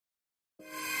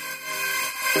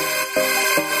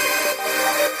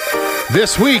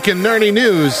This week in nerdy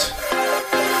news,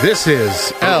 this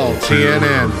is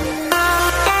LTNN.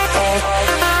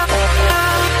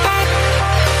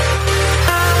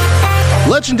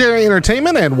 Legendary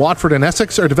Entertainment and Watford and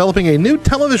Essex are developing a new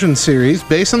television series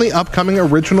based on the upcoming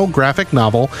original graphic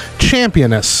novel,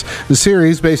 Championess. The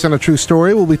series, based on a true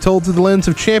story, will be told through the lens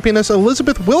of championess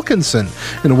Elizabeth Wilkinson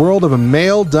in a world of a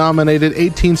male-dominated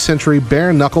 18th century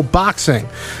bare-knuckle boxing,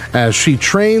 as she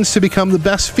trains to become the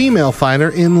best female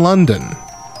fighter in London.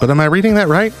 But am I reading that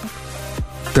right?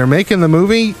 They're making the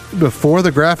movie before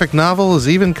the graphic novel has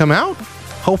even come out?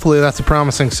 Hopefully that's a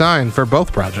promising sign for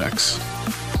both projects.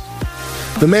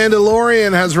 The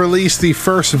Mandalorian has released the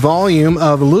first volume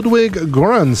of Ludwig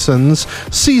Göransson's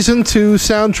Season 2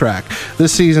 soundtrack.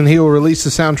 This season, he will release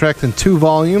the soundtrack in 2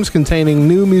 volumes containing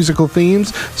new musical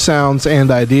themes, sounds,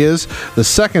 and ideas. The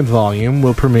second volume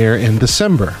will premiere in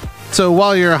December. So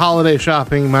while you're holiday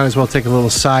shopping, you might as well take a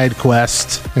little side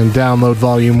quest and download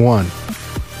Volume 1.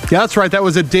 Yeah, that's right. That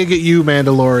was a dig at you,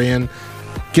 Mandalorian.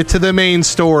 Get to the main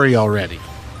story already.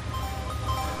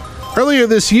 Earlier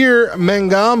this year,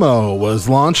 Mangamo was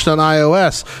launched on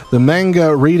iOS. The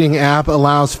manga reading app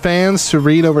allows fans to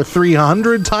read over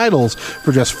 300 titles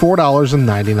for just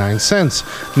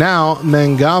 $4.99. Now,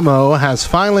 Mangamo has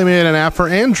finally made an app for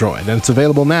Android, and it's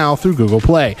available now through Google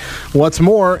Play. What's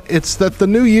more, it's that the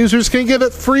new users can get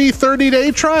a free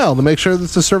 30-day trial to make sure that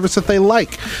it's a service that they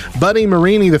like. Buddy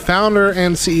Marini, the founder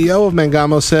and CEO of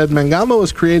Mangamo, said, "Mangamo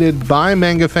was created by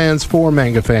manga fans for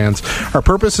manga fans. Our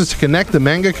purpose is to connect the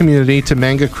manga community to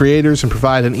manga creators and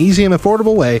provide an easy and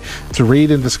affordable way to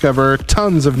read and discover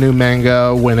tons of new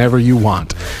manga whenever you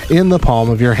want, in the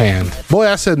palm of your hand." Boy,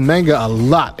 I said manga a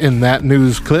lot in that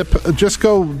news clip. Just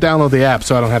go download the app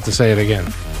so I don't have to say it again.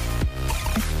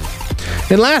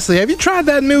 And lastly, have you tried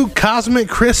that new Cosmic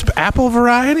Crisp apple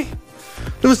variety?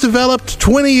 It was developed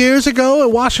 20 years ago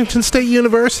at Washington State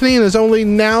University and has only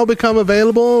now become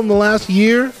available in the last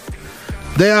year.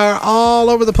 They are all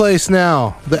over the place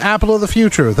now. The apple of the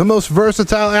future. The most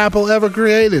versatile apple ever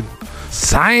created.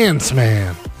 Science,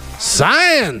 man.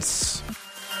 Science!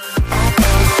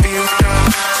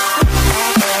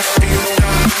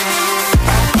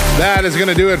 That is going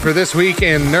to do it for this week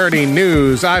in Nerdy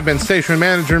News. I've been Station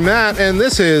Manager Matt, and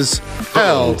this is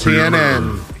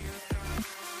LTNN.